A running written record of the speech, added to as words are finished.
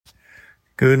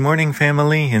Good morning,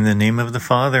 family. In the name of the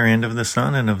Father, and of the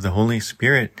Son, and of the Holy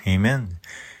Spirit. Amen.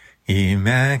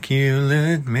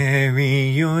 Immaculate Mary,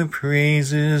 your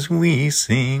praises we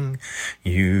sing.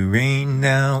 You reign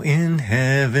now in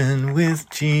heaven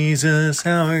with Jesus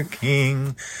our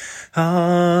King.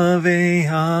 Ave,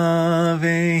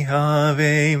 Ave,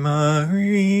 Ave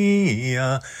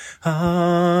Maria.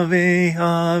 Ave,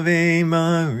 Ave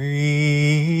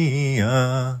Maria.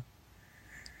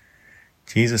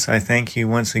 Jesus, I thank you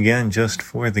once again just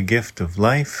for the gift of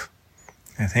life.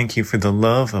 I thank you for the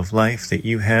love of life that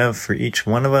you have for each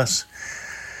one of us.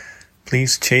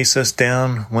 Please chase us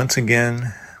down once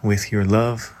again with your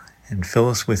love and fill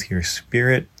us with your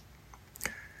Spirit.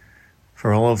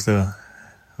 For all of the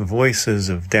voices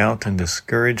of doubt and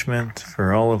discouragement,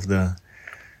 for all of the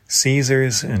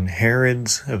Caesars and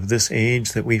Herods of this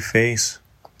age that we face,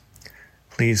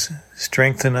 please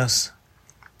strengthen us,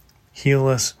 heal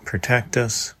us, protect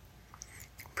us,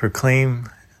 proclaim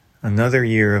another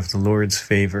year of the Lord's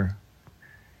favor.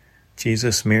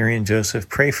 Jesus, Mary, and Joseph,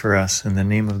 pray for us in the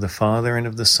name of the Father, and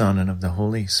of the Son, and of the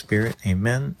Holy Spirit.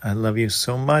 Amen. I love you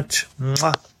so much.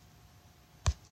 Mwah.